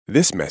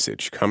This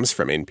message comes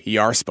from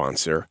NPR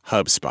sponsor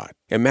HubSpot.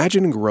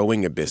 Imagine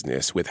growing a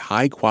business with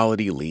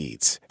high-quality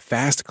leads,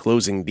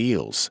 fast-closing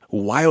deals,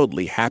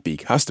 wildly happy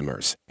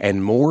customers,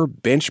 and more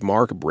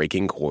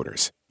benchmark-breaking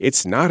quarters.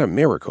 It's not a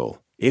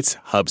miracle, it's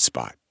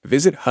HubSpot.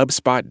 Visit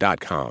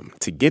HubSpot.com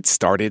to get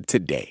started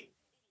today.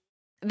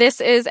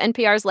 This is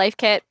NPR's Life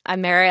Kit.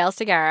 I'm Marielle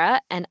Segarra,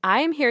 and I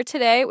am here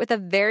today with a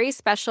very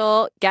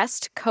special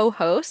guest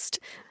co-host,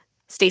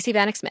 Stacey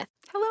Vanek Smith.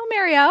 Hello,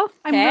 Marielle.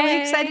 I'm Hey.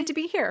 really excited to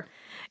be here.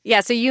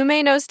 Yeah, so you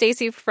may know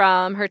Stacey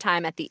from her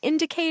time at The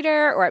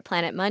Indicator or at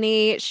Planet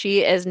Money.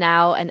 She is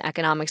now an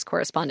economics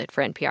correspondent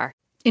for NPR.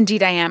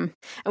 Indeed, I am.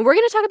 And we're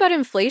going to talk about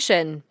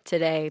inflation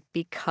today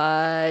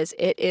because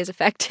it is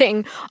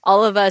affecting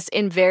all of us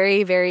in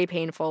very, very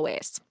painful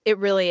ways. It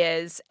really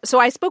is.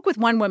 So I spoke with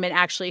one woman,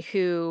 actually,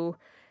 who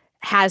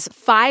has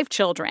 5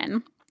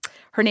 children.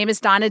 Her name is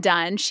Donna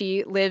Dunn.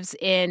 She lives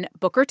in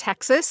Booker,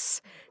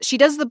 Texas. She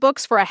does the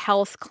books for a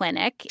health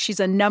clinic. She's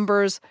a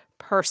numbers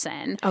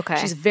person. Okay.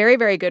 She's very,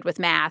 very good with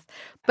math.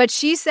 But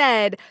she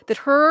said that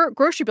her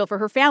grocery bill for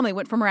her family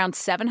went from around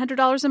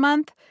 $700 a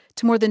month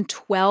to more than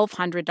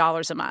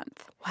 $1,200 a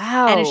month.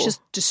 Wow. And it's just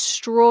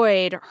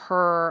destroyed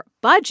her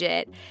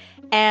budget.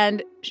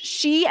 And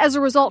she, as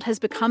a result, has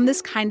become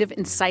this kind of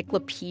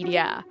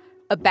encyclopedia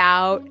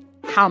about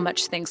how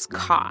much things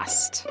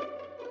cost.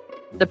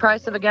 The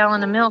price of a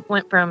gallon of milk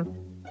went from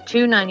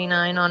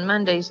 $2.99 on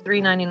Mondays,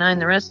 $3.99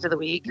 the rest of the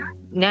week.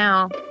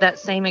 Now, that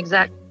same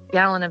exact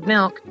gallon of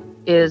milk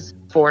is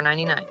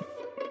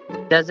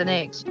 $4.99. Dozen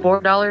eggs,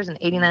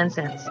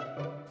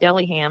 $4.89.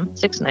 Deli ham,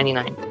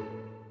 $6.99.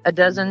 A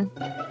dozen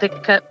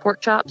thick-cut pork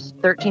chops,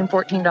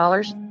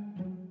 $14.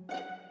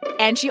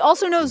 And she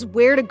also knows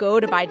where to go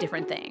to buy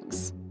different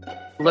things.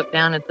 Look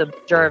down at the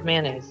jar of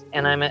mayonnaise,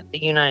 and I'm at the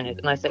United,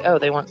 and I say, oh,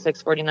 they want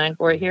 $6.49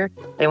 for it here?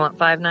 They want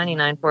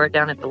 $5.99 for it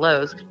down at the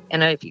Lowe's.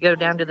 And if you go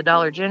down to the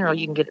Dollar General,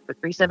 you can get it for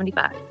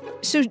 $3.75.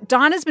 So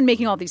Donna's been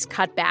making all these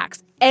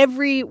cutbacks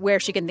everywhere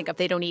she can think of.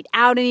 They don't eat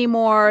out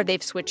anymore.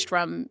 They've switched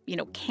from,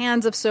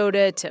 cans of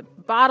soda to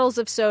bottles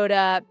of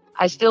soda.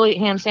 I still eat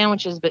ham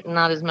sandwiches, but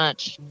not as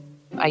much.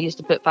 I used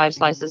to put 5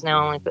 slices,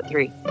 now I only put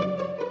 3.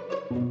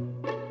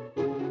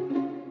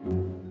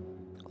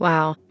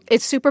 Wow.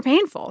 It's super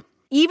painful.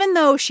 Even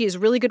though she is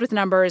really good with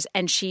numbers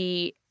and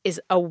she is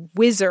a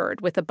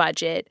wizard with a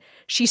budget,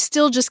 she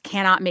still just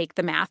cannot make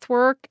the math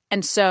work.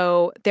 And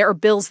so there are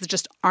bills that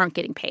just aren't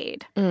getting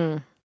paid.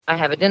 Mm. I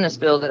have a dentist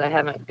bill that I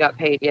haven't got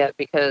paid yet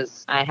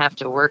because I have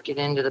to work it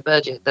into the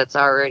budget that's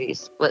already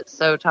split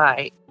so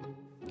tight.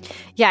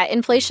 Yeah,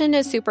 inflation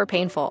is super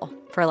painful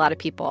for a lot of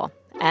people.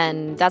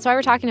 And that's why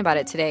we're talking about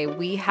it today.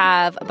 We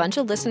have a bunch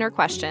of listener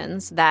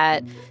questions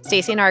that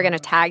Stacey and I are going to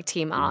tag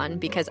team on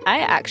because I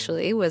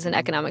actually was an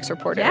economics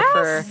reporter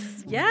for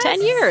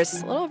 10 years,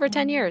 a little over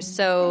 10 years.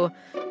 So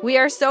we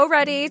are so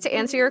ready to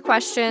answer your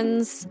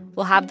questions.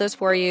 We'll have those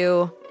for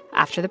you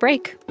after the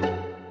break.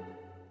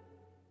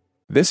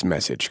 This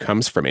message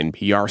comes from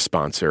NPR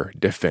sponsor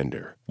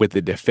Defender. With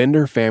the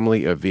Defender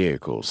family of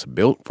vehicles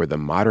built for the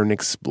modern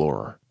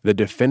explorer, the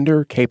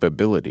Defender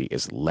capability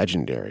is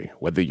legendary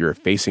whether you're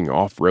facing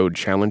off-road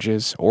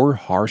challenges or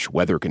harsh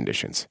weather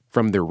conditions.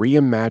 From the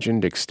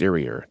reimagined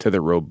exterior to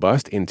the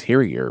robust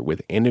interior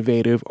with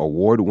innovative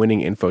award-winning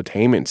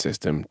infotainment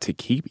system to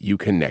keep you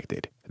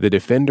connected. The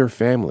Defender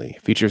family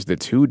features the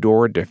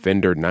 2-door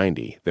Defender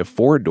 90, the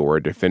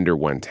 4-door Defender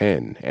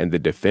 110, and the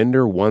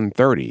Defender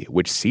 130,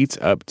 which seats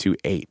up to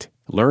 8.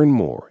 Learn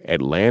more at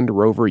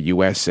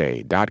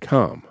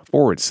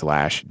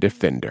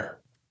LandRoverUSA.com/Defender.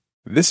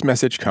 This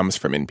message comes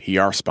from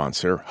NPR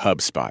sponsor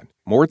HubSpot.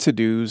 More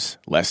to-dos,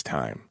 less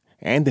time,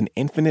 and an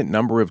infinite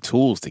number of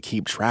tools to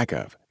keep track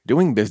of.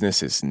 Doing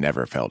business has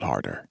never felt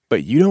harder.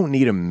 But you don't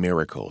need a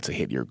miracle to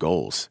hit your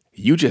goals.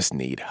 You just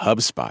need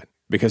HubSpot.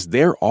 Because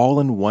their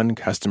all-in-one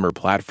customer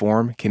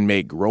platform can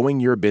make growing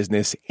your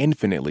business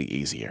infinitely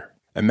easier.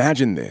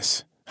 Imagine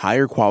this: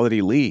 higher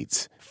quality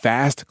leads,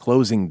 fast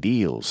closing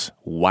deals,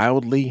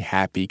 wildly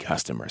happy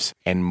customers,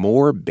 and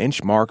more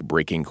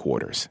benchmark-breaking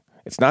quarters.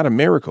 It's not a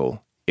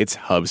miracle, it's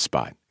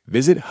HubSpot.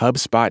 Visit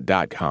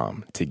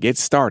HubSpot.com to get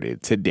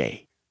started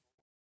today.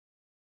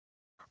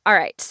 All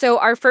right, so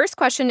our first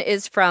question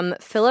is from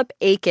Philip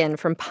Aiken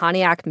from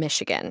Pontiac,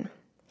 Michigan.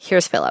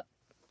 Here's Philip.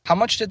 How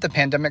much did the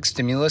pandemic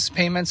stimulus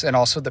payments and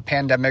also the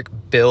pandemic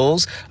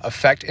bills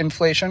affect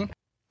inflation?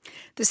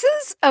 This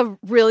is a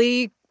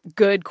really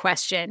good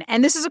question.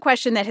 And this is a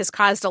question that has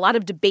caused a lot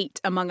of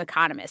debate among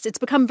economists. It's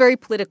become very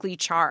politically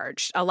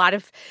charged. A lot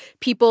of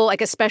people,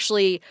 like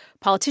especially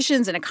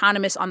politicians and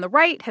economists on the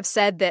right, have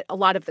said that a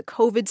lot of the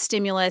COVID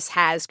stimulus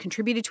has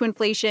contributed to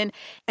inflation.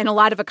 And a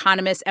lot of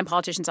economists and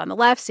politicians on the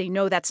left say,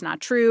 no, that's not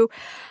true.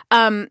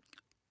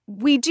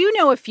 We do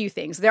know a few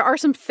things. There are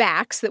some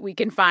facts that we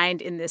can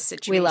find in this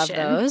situation. We love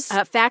those.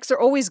 Facts are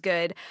always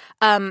good.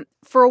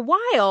 For a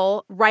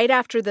while, right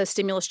after the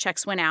stimulus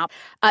checks went out,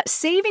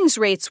 savings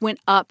rates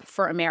went up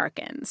for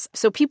Americans.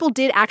 So people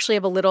did actually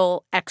have a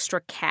little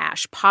extra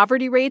cash.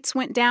 Poverty rates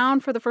went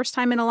down for the first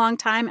time in a long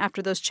time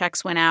after those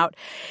checks went out.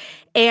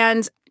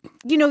 And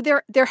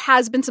there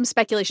has been some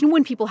speculation.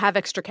 When people have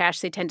extra cash,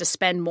 they tend to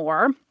spend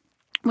more.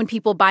 When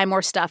people buy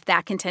more stuff,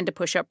 that can tend to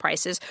push up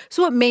prices.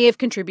 So it may have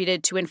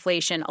contributed to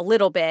inflation a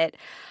little bit.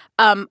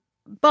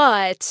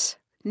 But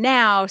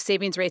now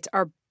savings rates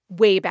are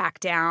way back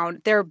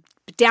down. They're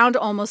down to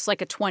almost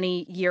like a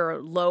 20-year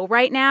low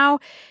right now.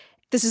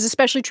 This is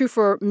especially true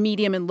for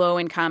medium and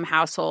low-income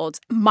households.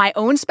 My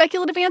own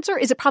speculative answer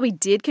is it probably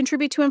did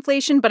contribute to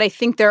inflation, but I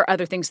think there are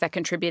other things that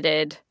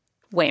contributed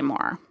way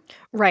more.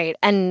 Right.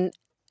 And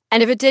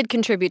if it did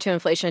contribute to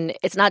inflation,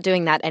 it's not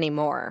doing that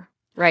anymore,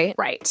 right?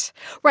 Right.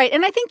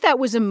 And I think that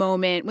was a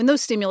moment when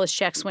those stimulus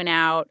checks went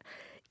out.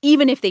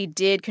 Even if they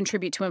did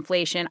contribute to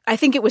inflation, I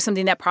think it was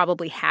something that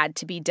probably had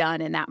to be done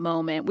in that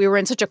moment. We were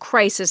in such a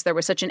crisis. There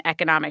was such an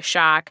economic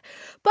shock.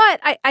 But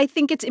I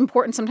think it's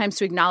important sometimes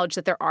to acknowledge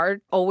that there are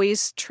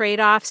always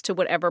trade-offs to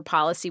whatever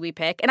policy we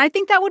pick. And I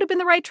think that would have been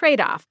the right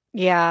trade-off.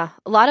 Yeah.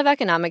 A lot of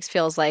economics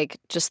feels like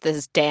just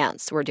this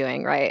dance we're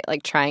doing, right?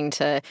 Like trying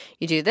to,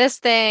 you do this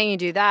thing, you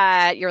do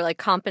that, you're like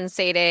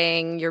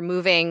compensating, you're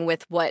moving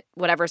with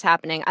whatever's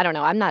happening. I don't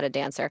know. I'm not a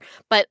dancer.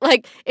 But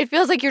like it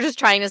feels like you're just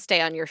trying to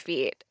stay on your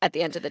feet at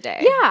the end of the day.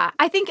 Yeah.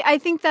 I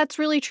think that's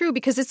really true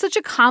because it's such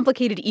a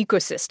complicated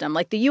ecosystem.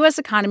 Like the U.S.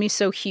 economy is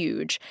so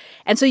huge.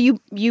 And so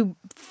you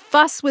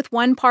fuss with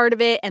one part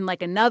of it and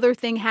like another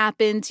thing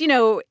happens.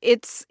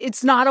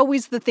 It's not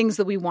always the things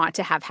that we want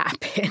to have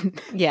happen.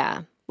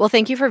 Yeah. Well,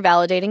 thank you for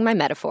validating my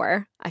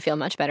metaphor. I feel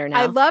much better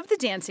now. I love the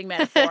dancing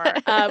metaphor.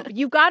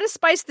 You've got to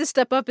spice this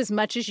stuff up as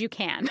much as you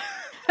can.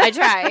 I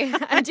try.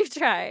 I do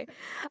try.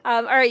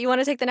 All right. You want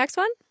to take the next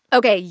one?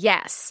 Okay.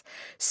 Yes.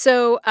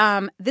 So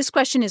this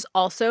question is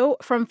also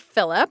from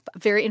Philip, a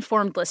very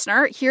informed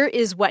listener. Here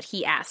is what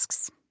he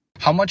asks.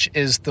 How much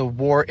is the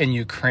war in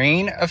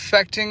Ukraine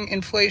affecting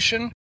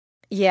inflation?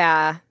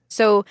 Yeah.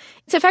 So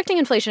it's affecting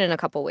inflation in a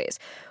couple ways.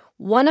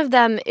 One of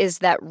them is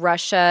that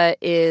Russia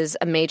is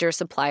a major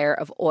supplier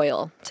of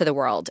oil to the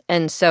world.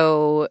 And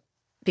so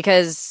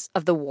because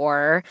of the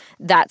war,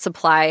 that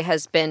supply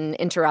has been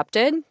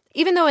interrupted.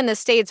 Even though in the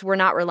States we're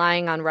not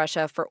relying on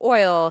Russia for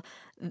oil,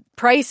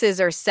 prices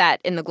are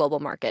set in the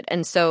global market.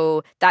 And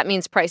so that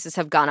means prices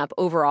have gone up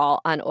overall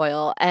on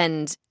oil.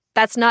 And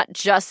that's not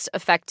just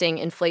affecting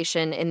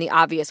inflation in the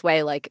obvious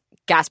way, like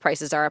gas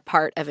prices are a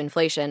part of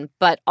inflation,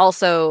 but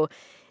also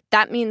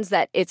that means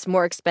that it's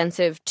more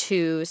expensive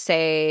to,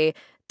 say,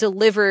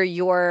 deliver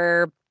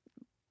your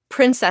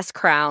princess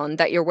crown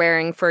that you're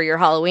wearing for your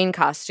Halloween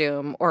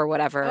costume or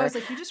whatever. I was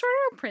like, you just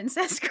ordered a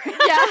princess crown?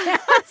 Yeah.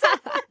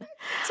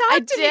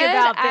 Talk to me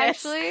about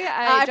this. Actually,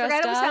 I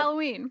forgot it was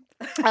Halloween.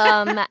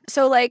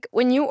 So, like,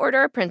 when you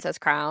order a princess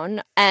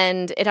crown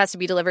and it has to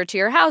be delivered to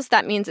your house,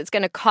 that means it's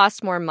going to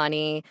cost more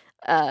money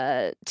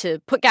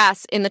to put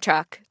gas in the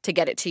truck to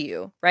get it to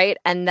you, right?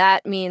 And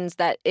that means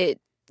that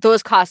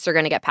those costs are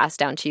going to get passed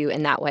down to you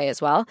in that way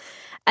as well.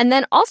 And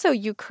then also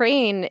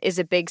Ukraine is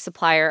a big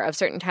supplier of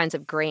certain kinds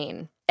of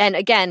grain. And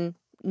again,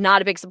 not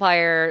a big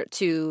supplier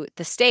to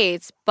the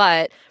States,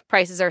 but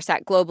prices are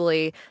set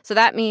globally. So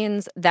that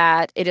means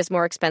that it is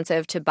more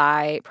expensive to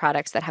buy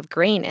products that have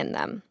grain in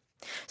them.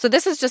 So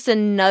this is just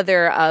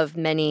another of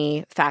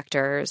many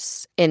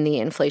factors in the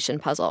inflation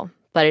puzzle,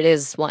 but it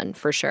is one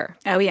for sure.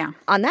 Oh, yeah.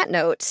 On that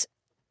note,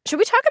 should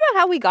we talk about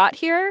how we got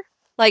here?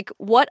 Like,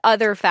 what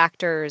other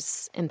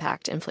factors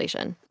impact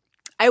inflation?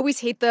 I always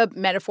hate the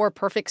metaphor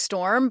perfect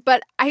storm,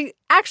 but I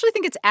actually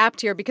think it's apt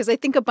here because I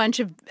think a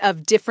bunch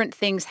of different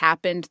things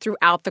happened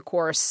throughout the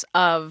course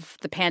of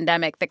the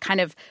pandemic that kind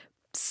of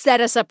set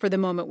us up for the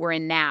moment we're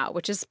in now,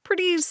 which is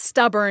pretty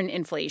stubborn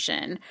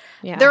inflation.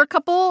 Yeah. There are a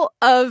couple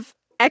of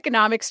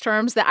economics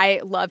terms that I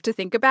love to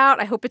think about.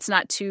 I hope it's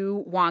not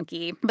too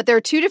wonky, but there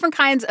are two different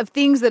kinds of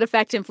things that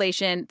affect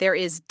inflation. There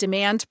is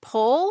demand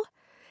pull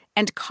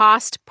and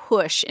cost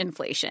push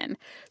inflation.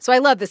 So I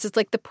love this. It's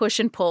like the push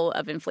and pull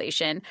of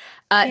inflation.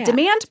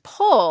 Demand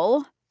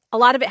pull, a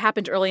lot of it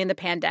happened early in the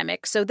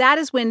pandemic. So that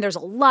is when there's a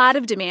lot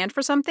of demand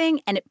for something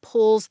and it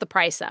pulls the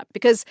price up.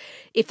 Because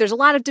if there's a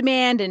lot of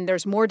demand and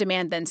there's more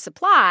demand than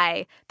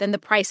supply, then the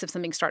price of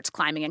something starts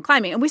climbing and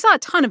climbing. And we saw a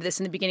ton of this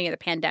in the beginning of the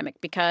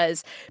pandemic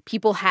because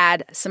people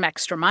had some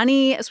extra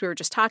money, as we were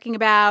just talking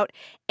about,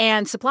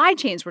 and supply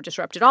chains were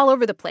disrupted all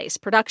over the place.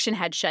 Production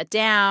had shut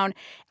down.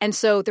 And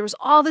so there was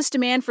all this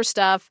demand for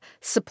stuff.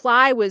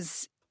 Supply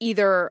was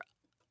either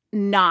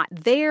not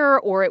there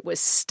or it was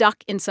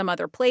stuck in some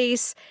other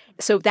place.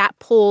 So that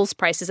pulls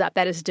prices up.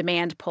 That is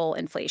demand pull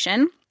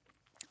inflation.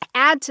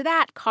 Add to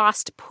that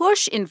cost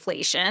push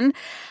inflation.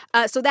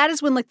 So that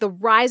is when like the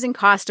rising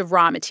cost of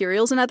raw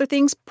materials and other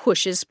things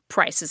pushes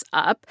prices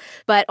up.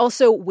 But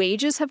also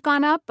wages have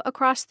gone up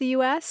across the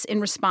U.S. in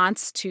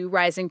response to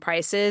rising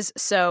prices.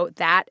 So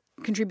that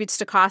contributes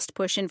to cost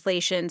push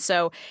inflation.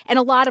 And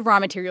a lot of raw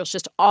materials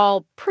just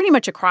all pretty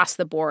much across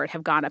the board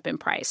have gone up in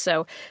price.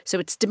 So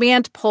it's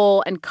demand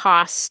pull and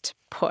cost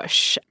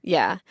push.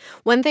 Yeah.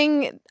 One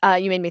thing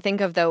you made me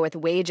think of, though, with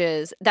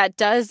wages,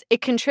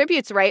 it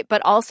contributes, right?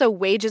 But also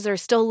wages are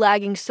still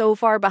lagging so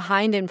far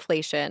behind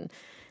inflation.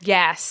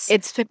 Yes.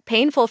 It's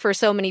painful for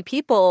so many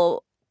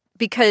people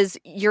because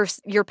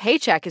your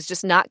paycheck is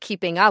just not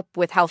keeping up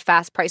with how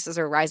fast prices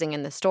are rising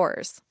in the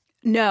stores.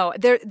 No,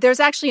 there's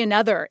actually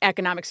another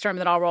economics term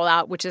that I'll roll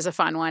out, which is a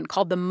fun one,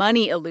 called the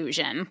money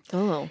illusion.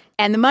 Oh.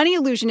 And the money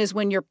illusion is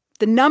when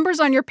the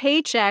numbers on your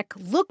paycheck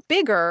look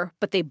bigger,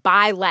 but they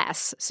buy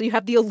less. So you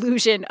have the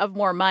illusion of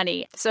more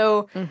money.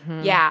 So,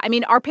 yeah, I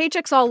mean, our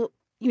paychecks all,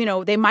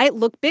 they might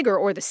look bigger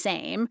or the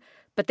same,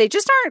 but they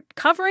just aren't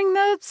covering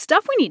the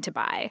stuff we need to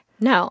buy.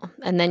 No.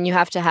 And then you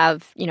have to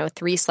have,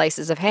 3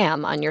 slices of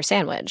ham on your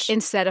sandwich.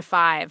 Instead of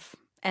 5.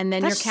 And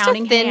then That's you're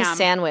counting just a thin ham.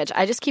 sandwich.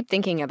 I just keep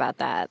thinking about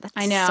that. That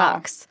I know.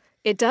 sucks.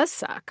 It does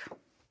suck.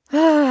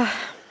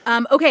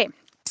 Okay,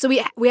 so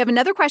we have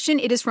another question.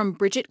 It is from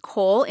Bridget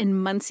Cole in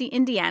Muncie,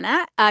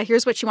 Indiana.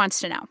 Here's what she wants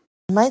to know.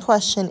 My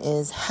question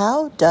is,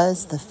 how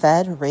does the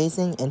Fed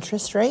raising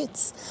interest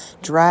rates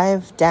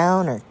drive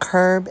down or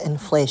curb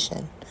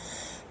inflation?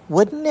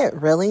 Wouldn't it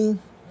really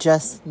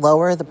just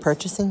lower the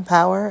purchasing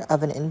power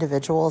of an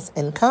individual's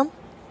income?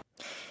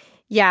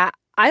 Yeah,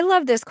 I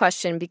love this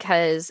question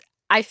because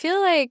I feel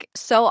like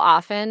so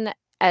often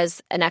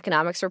as an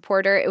economics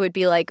reporter, it would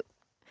be like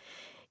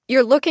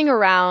you're looking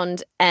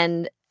around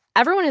and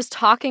everyone is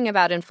talking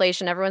about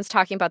inflation, everyone's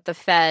talking about the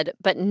Fed,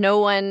 but no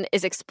one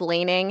is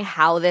explaining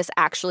how this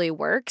actually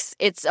works.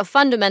 It's a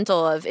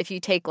fundamental of if you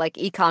take like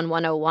Econ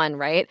 101,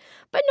 right?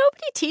 But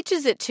nobody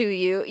teaches it to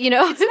you, It's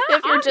not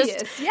if you're obvious.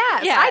 just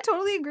Yes, yeah. I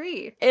totally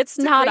agree. It's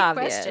a not great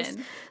obvious.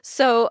 question.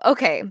 So,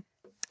 okay,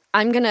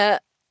 I'm gonna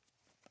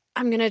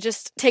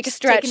just take a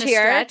stretch Taking a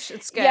here. stretch.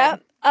 It's good.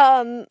 Yep.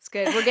 It's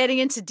good. We're getting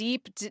into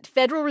deep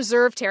Federal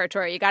Reserve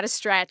territory. You got to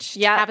stretch.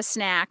 Yeah. Have a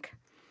snack.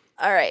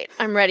 All right,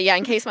 I'm ready. Yeah,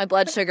 in case my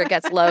blood sugar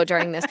gets low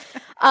during this.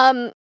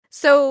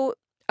 So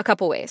a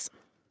couple ways.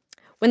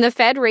 When the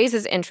Fed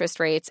raises interest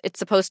rates, it's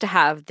supposed to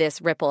have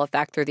this ripple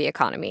effect through the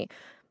economy.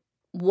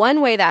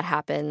 One way that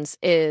happens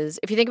is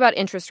if you think about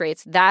interest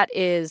rates, that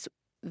is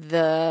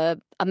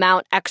the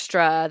amount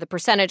extra, the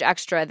percentage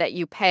extra that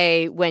you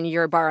pay when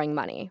you're borrowing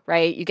money,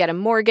 right? You get a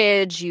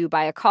mortgage, you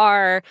buy a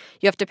car,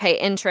 you have to pay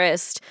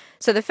interest.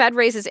 So the Fed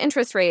raises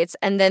interest rates,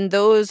 and then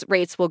those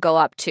rates will go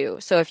up too.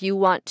 So if you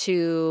want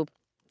to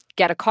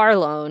get a car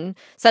loan,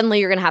 suddenly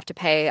you're going to have to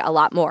pay a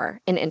lot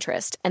more in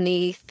interest. And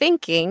the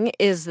thinking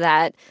is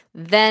that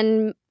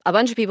then a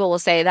bunch of people will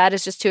say, that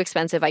is just too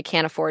expensive. I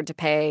can't afford to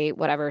pay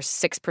whatever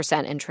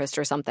 6% interest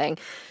or something.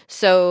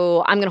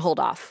 So I'm going to hold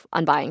off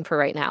on buying for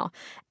right now.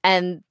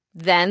 And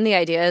then the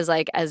idea is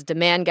like as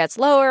demand gets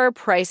lower,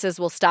 prices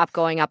will stop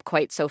going up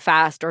quite so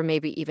fast or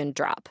maybe even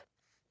drop.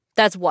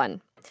 That's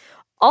one.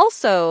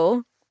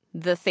 Also,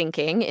 the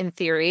thinking in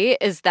theory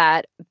is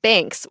that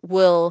banks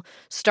will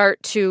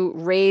start to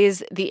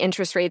raise the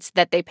interest rates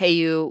that they pay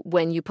you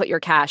when you put your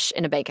cash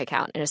in a bank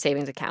account, in a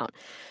savings account.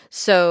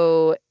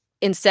 So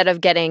instead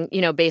of getting,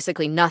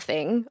 basically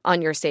nothing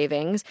on your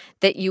savings,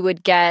 that you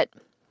would get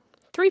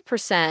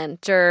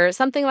 3% or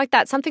something like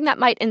that, something that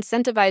might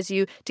incentivize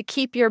you to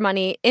keep your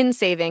money in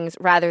savings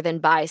rather than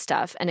buy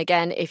stuff. And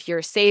again, if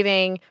you're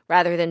saving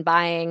rather than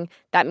buying,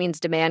 that means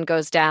demand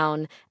goes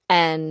down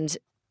and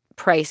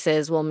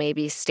prices will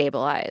maybe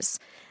stabilize.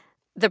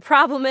 The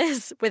problem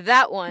is with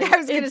that one. I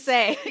was going to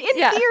say,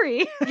 in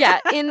theory.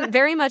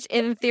 Very much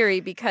in theory,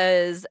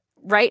 because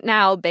right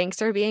now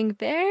banks are being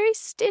very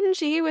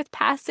stingy with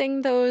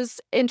passing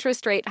those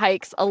interest rate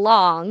hikes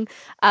along.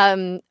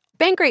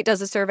 Bankrate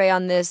does a survey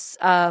on this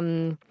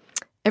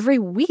every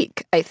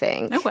week, I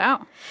think. Oh,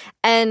 wow.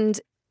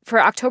 And for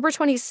October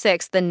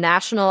 26th, the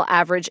national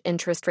average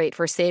interest rate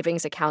for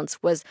savings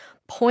accounts was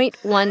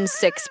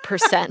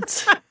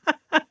 0.16%.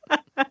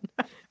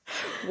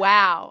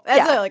 Wow.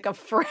 That's like a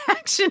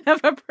fraction of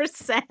a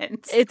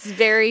percent. It's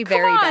very,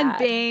 very bad. Come on,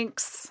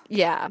 banks.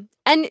 Yeah.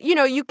 And,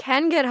 you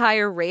can get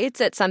higher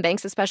rates at some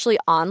banks, especially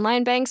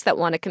online banks that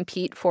want to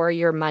compete for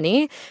your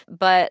money.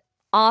 But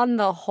on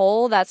the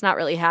whole, that's not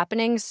really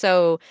happening.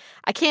 So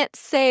I can't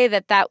say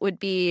that would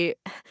be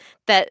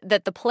that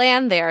the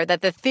plan there,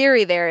 that the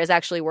theory there is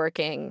actually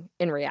working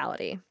in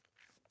reality.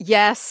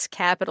 Yes,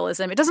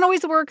 capitalism. It doesn't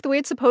always work the way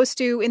it's supposed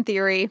to in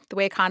theory, the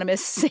way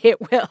economists say it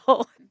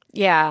will.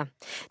 Yeah.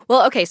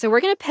 Well, okay, so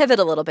we're going to pivot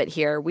a little bit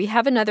here. We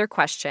have another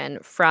question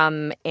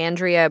from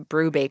Andrea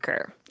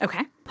Brubaker.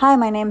 Okay. Hi,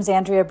 my name's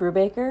Andrea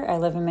Brubaker. I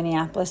live in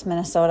Minneapolis,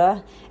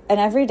 Minnesota. And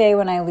every day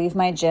when I leave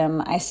my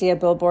gym, I see a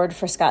billboard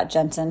for Scott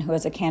Jensen, who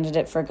is a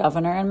candidate for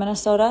governor in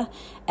Minnesota.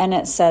 And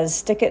it says,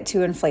 stick it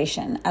to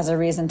inflation as a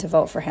reason to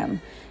vote for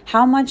him.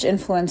 How much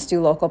influence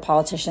do local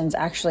politicians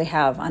actually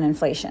have on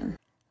inflation?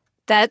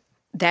 That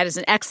is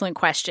an excellent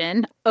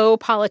question. Oh,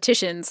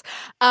 politicians.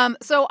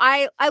 So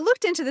I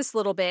looked into this a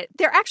little bit.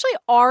 There actually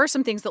are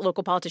some things that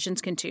local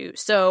politicians can do.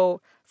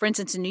 So, for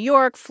instance, in New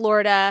York,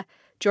 Florida,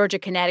 Georgia,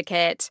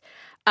 Connecticut,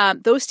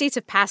 those states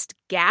have passed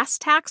gas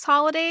tax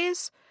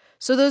holidays.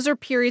 So those are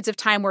periods of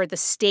time where the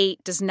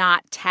state does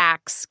not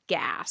tax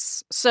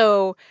gas.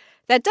 So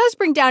that does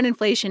bring down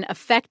inflation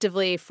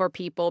effectively for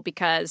people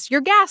because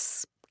your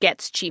gas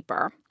gets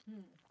cheaper.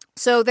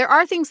 So there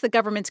are things that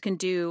governments can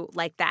do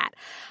like that.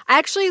 I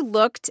actually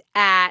looked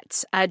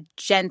at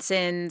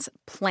Jensen's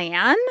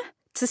plan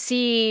to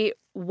see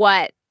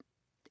what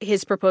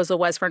his proposal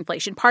was for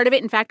inflation. Part of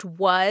it, in fact,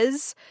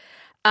 was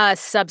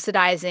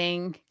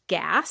subsidizing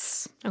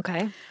gas.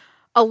 Okay.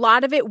 A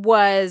lot of it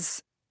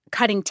was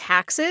cutting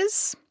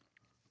taxes,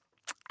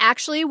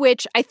 actually,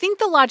 which I think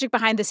the logic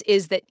behind this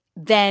is that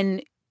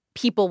then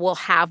people will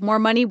have more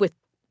money with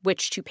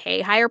which to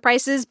pay higher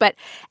prices. But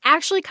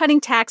actually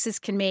cutting taxes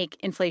can make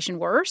inflation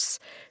worse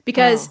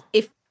because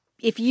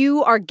if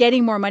you are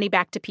getting more money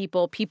back to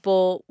people,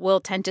 people will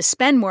tend to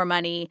spend more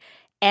money.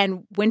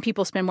 And when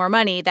people spend more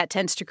money, that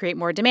tends to create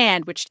more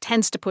demand, which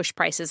tends to push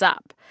prices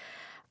up.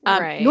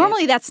 Right.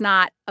 Normally, that's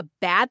not a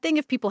bad thing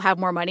if people have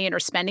more money and are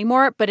spending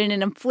more. But in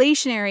an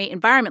inflationary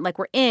environment like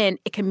we're in,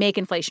 it can make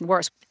inflation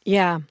worse.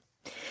 Yeah.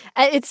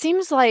 It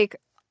seems like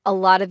a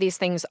lot of these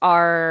things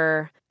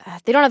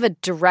they don't have a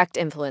direct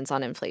influence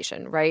on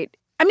inflation, right?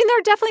 I mean, there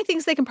are definitely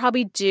things they can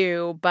probably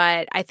do,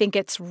 but I think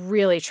it's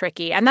really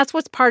tricky. And that's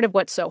what's part of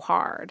what's so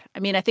hard.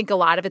 I mean, I think a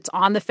lot of it's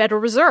on the Federal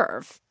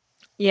Reserve.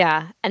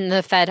 Yeah. And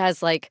the Fed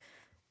has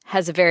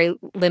a very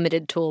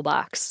limited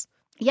toolbox.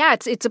 Yeah,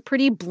 it's a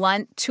pretty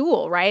blunt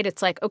tool, right?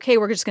 It's like, okay,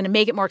 we're just going to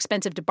make it more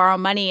expensive to borrow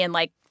money and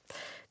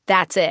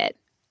that's it.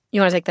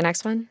 You want to take the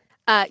next one?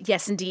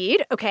 Yes,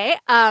 indeed. Okay.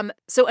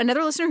 So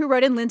another listener who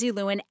wrote in, Lindsay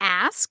Lewin,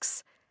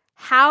 asks,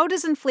 how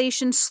does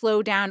inflation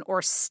slow down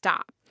or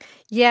stop?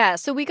 Yeah,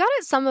 so we got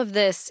at some of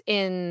this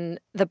in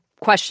the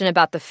question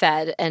about the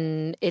Fed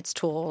and its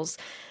tools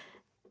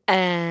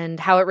and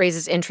how it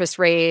raises interest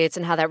rates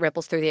and how that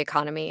ripples through the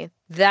economy.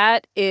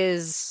 That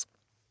is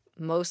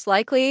most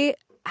likely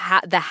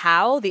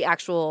the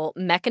actual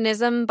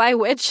mechanism by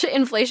which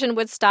inflation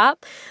would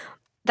stop.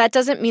 That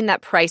doesn't mean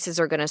that prices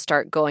are going to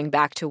start going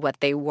back to what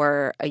they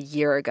were a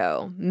year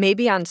ago.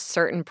 Maybe on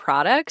certain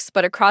products,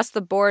 but across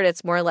the board,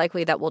 it's more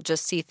likely that we'll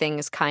just see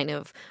things kind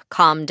of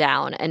calm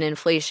down and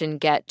inflation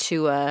get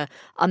to a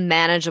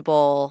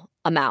manageable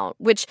amount,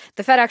 which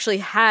the Fed actually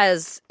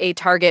has a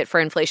target for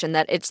inflation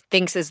that it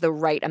thinks is the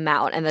right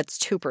amount, and that's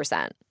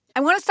 2%. I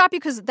want to stop you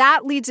because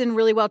that leads in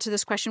really well to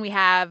this question we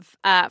have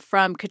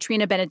from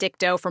Katrina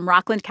Benedicto from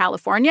Rockland,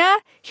 California.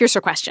 Here's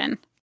her question.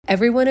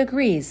 Everyone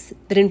agrees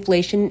that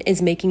inflation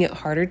is making it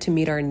harder to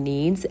meet our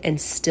needs and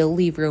still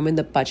leave room in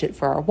the budget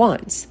for our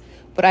wants.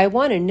 What I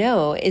want to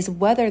know is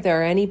whether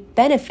there are any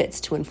benefits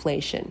to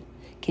inflation.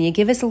 Can you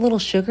give us a little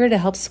sugar to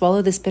help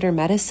swallow this bitter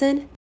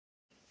medicine?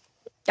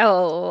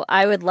 Oh,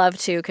 I would love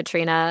to,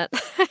 Katrina.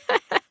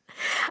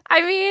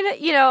 I mean,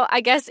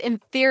 I guess in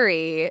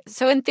theory,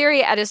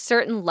 at a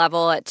certain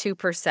level, at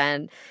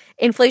 2%,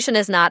 inflation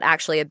is not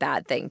actually a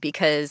bad thing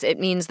because it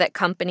means that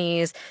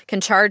companies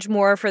can charge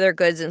more for their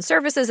goods and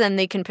services and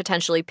they can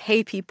potentially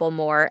pay people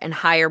more and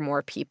hire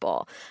more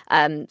people.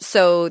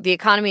 So the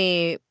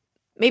economy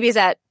maybe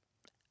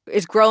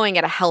is growing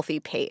at a healthy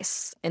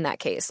pace in that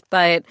case,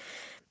 but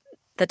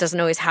that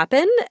doesn't always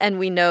happen. And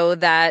we know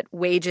that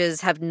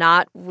wages have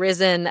not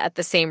risen at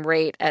the same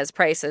rate as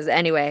prices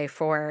anyway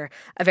for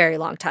a very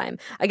long time.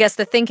 I guess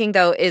the thinking,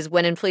 though, is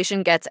when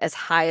inflation gets as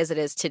high as it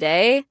is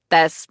today,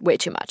 that's way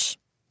too much.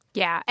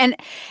 Yeah. And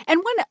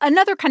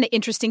another kind of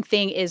interesting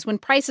thing is when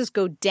prices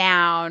go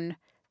down,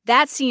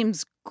 that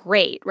seems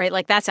great, right?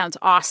 Like that sounds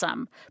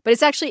awesome. But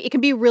it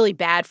can be really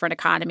bad for an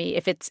economy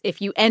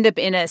if you end up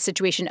in a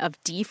situation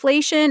of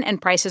deflation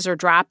and prices are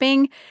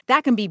dropping.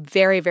 That can be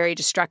very, very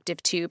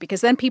destructive too,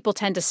 because then people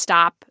tend to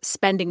stop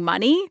spending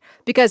money.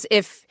 Because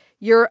if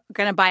you're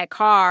going to buy a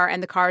car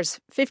and the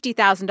car's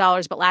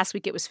 $50,000, but last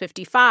week it was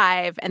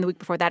 $55,000 and the week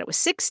before that it was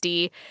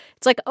 $60,000,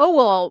 it's like, oh,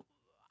 well,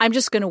 I'm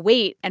just going to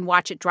wait and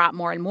watch it drop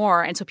more and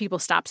more. And so people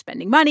stop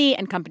spending money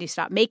and companies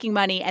stop making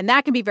money. And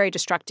that can be very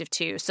destructive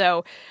too.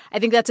 So I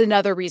think that's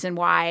another reason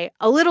why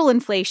a little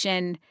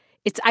inflation,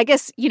 I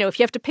guess, if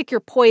you have to pick your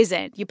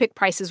poison, you pick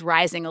prices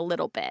rising a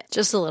little bit.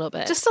 Just a little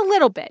bit. Just a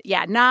little bit.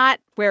 Yeah. Not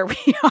where we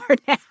are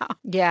now.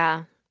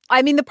 Yeah.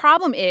 I mean, the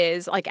problem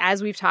is,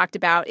 as we've talked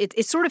about,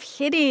 it's sort of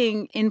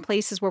hitting in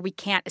places where we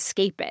can't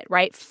escape it,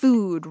 right?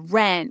 Food,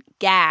 rent,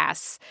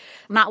 gas.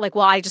 Not like,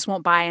 well, I just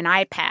won't buy an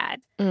iPad.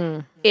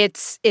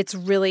 It's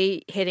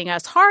really hitting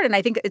us hard. And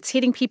I think it's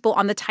hitting people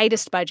on the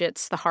tightest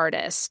budgets the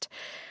hardest.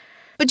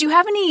 But do you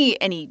have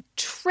any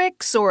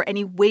tricks or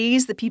any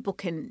ways that people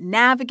can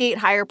navigate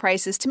higher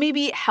prices to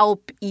maybe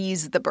help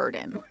ease the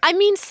burden? I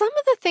mean, some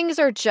of the things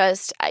are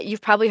just, you've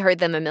probably heard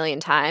them a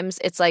million times.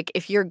 It's like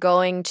if you're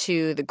going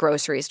to the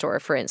grocery store,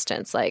 for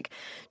instance,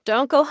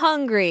 don't go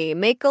hungry,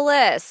 make a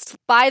list,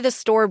 buy the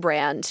store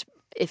brand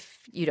if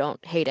you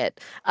don't hate it.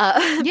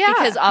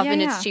 Because often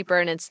it's cheaper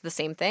and it's the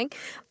same thing.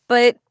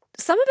 But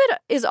some of it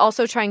is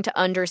also trying to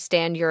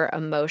understand your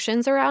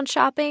emotions around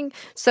shopping.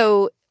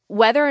 So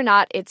whether or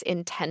not it's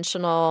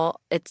intentional,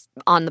 it's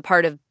on the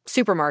part of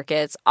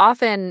supermarkets,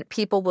 often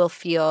people will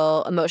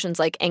feel emotions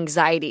like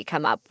anxiety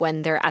come up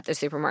when they're at the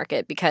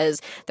supermarket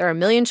because there are a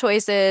million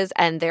choices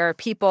and there are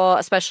people,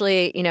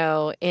 especially, you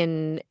know,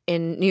 in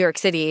New York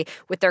City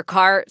with their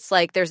carts,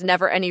 like there's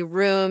never any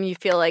room. You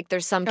feel like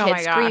there's some kid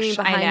screaming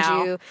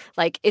behind you.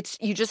 Like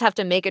you just have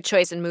to make a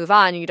choice and move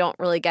on. You don't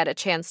really get a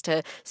chance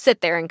to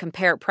sit there and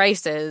compare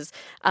prices.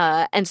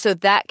 And so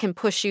that can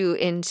push you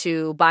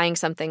into buying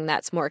something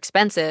that's more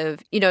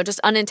expensive, you know, just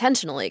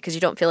unintentionally because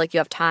you don't feel like you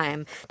have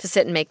time to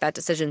sit and make that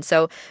decision.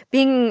 So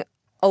being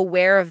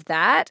aware of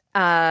that.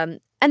 And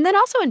then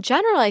also in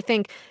general, I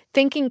think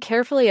thinking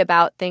carefully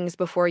about things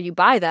before you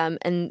buy them.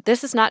 And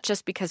this is not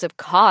just because of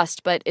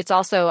cost, but it's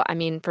also, I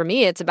mean, for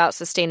me, it's about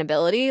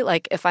sustainability.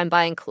 Like if I'm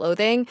buying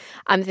clothing,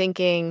 I'm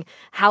thinking,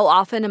 how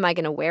often am I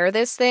going to wear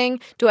this thing?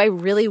 Do I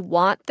really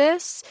want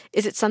this?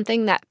 Is it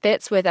something that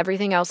fits with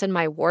everything else in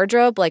my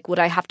wardrobe? Like, would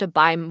I have to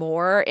buy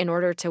more in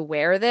order to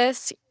wear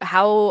this?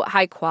 How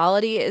high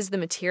quality is the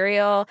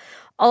material?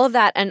 All of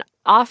that. And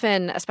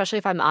often, especially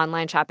if I'm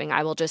online shopping,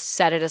 I will just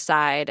set it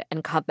aside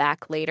and come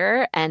back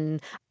later. And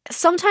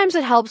sometimes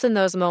it helps in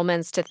those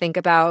moments to think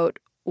about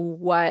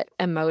what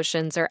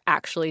emotions are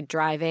actually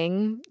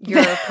driving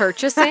your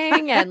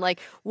purchasing and like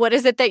what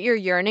is it that you're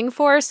yearning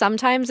for.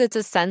 Sometimes it's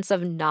a sense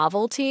of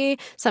novelty.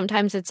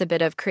 Sometimes it's a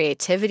bit of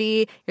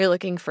creativity. You're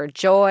looking for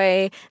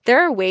joy. There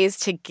are ways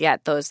to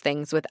get those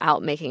things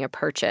without making a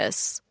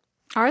purchase.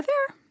 Are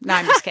there? No,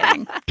 I'm just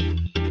kidding.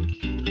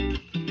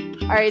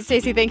 All right,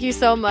 Stacey, thank you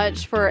so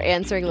much for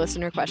answering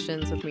listener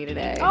questions with me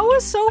today. Oh, it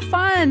was so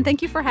fun.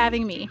 Thank you for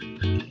having me.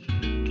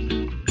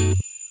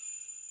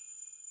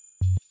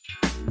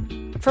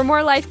 For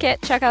more Life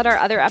Kit, check out our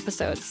other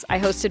episodes. I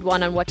hosted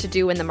one on what to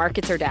do when the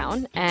markets are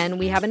down, and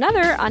we have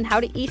another on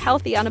how to eat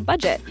healthy on a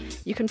budget.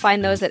 You can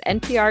find those at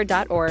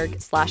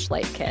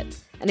npr.org/lifekit.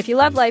 And if you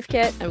love Life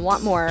Kit and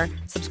want more,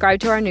 subscribe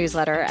to our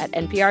newsletter at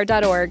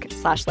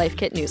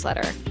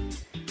npr.org/lifekitnewsletter.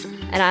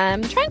 And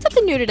I'm trying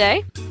something new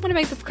today. I want to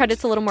make the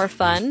credits a little more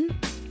fun.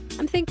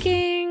 I'm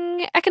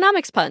thinking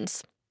economics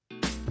puns.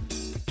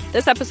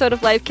 This episode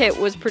of Life Kit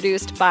was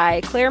produced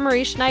by Claire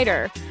Marie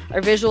Schneider. Our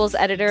visuals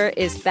editor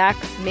is Beck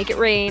Make It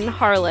Rain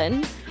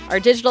Harlan. Our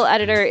digital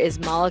editor is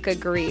Malika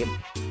Garib.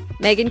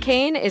 Megan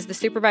Kane is the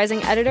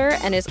supervising editor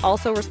and is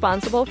also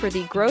responsible for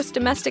the gross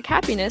domestic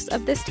happiness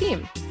of this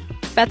team.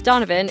 Beth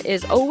Donovan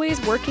is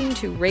always working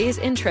to raise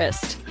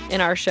interest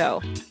in our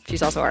show.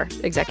 She's also our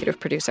executive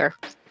producer.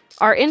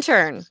 Our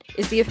intern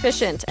is the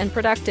efficient and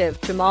productive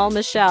Jamal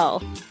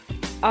Michelle.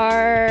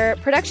 Our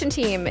production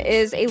team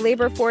is a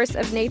labor force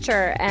of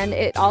nature, and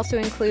it also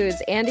includes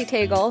Andy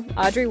Tagle,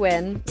 Audrey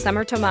Nguyen,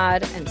 Summer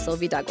Tomad, and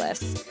Sylvie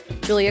Douglas.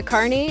 Julia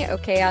Carney,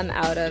 okay, I'm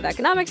out of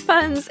economics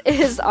puns,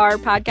 is our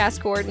podcast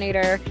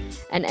coordinator,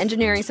 and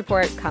engineering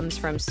support comes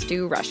from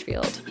Stu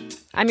Rushfield.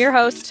 I'm your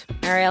host,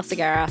 Marielle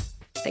Segarra.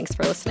 Thanks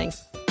for listening.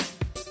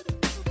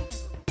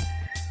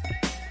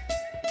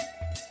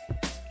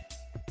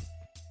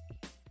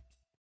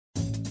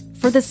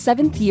 For the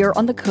 7th year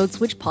on the Code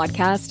Switch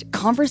podcast,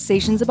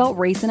 conversations about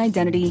race and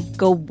identity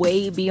go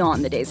way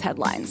beyond the day's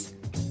headlines.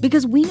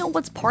 Because we know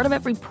what's part of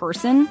every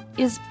person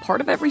is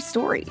part of every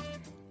story.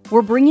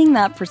 We're bringing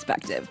that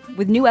perspective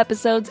with new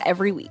episodes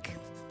every week.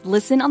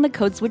 Listen on the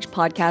Code Switch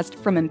podcast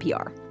from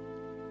NPR.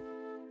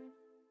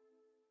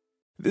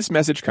 This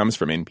message comes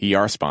from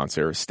NPR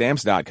sponsor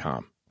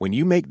Stamps.com. When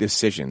you make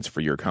decisions for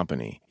your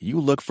company, you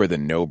look for the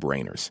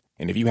no-brainers.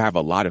 And if you have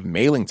a lot of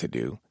mailing to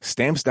do,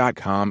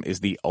 Stamps.com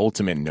is the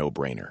ultimate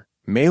no-brainer.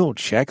 Mail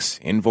checks,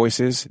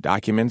 invoices,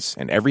 documents,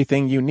 and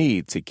everything you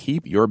need to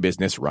keep your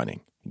business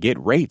running. Get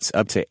rates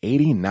up to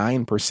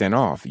 89%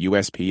 off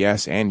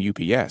USPS and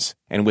UPS.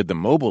 And with the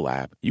mobile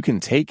app, you can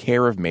take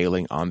care of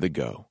mailing on the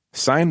go.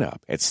 Sign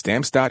up at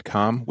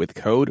Stamps.com with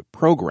code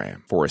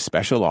PROGRAM for a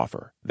special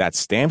offer. That's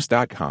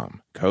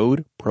Stamps.com,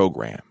 code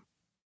PROGRAM.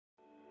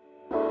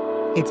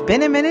 It's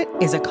Been a Minute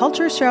is a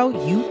culture show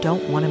you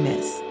don't want to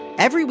miss.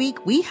 Every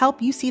week, we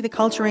help you see the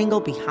culture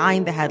angle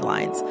behind the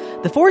headlines,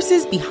 the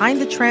forces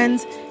behind the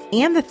trends,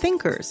 and the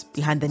thinkers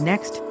behind the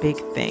next big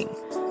thing.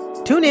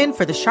 Tune in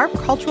for the sharp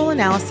cultural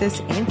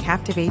analysis and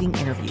captivating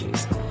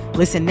interviews.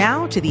 Listen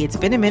now to the It's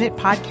Been a Minute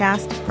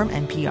podcast from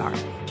NPR.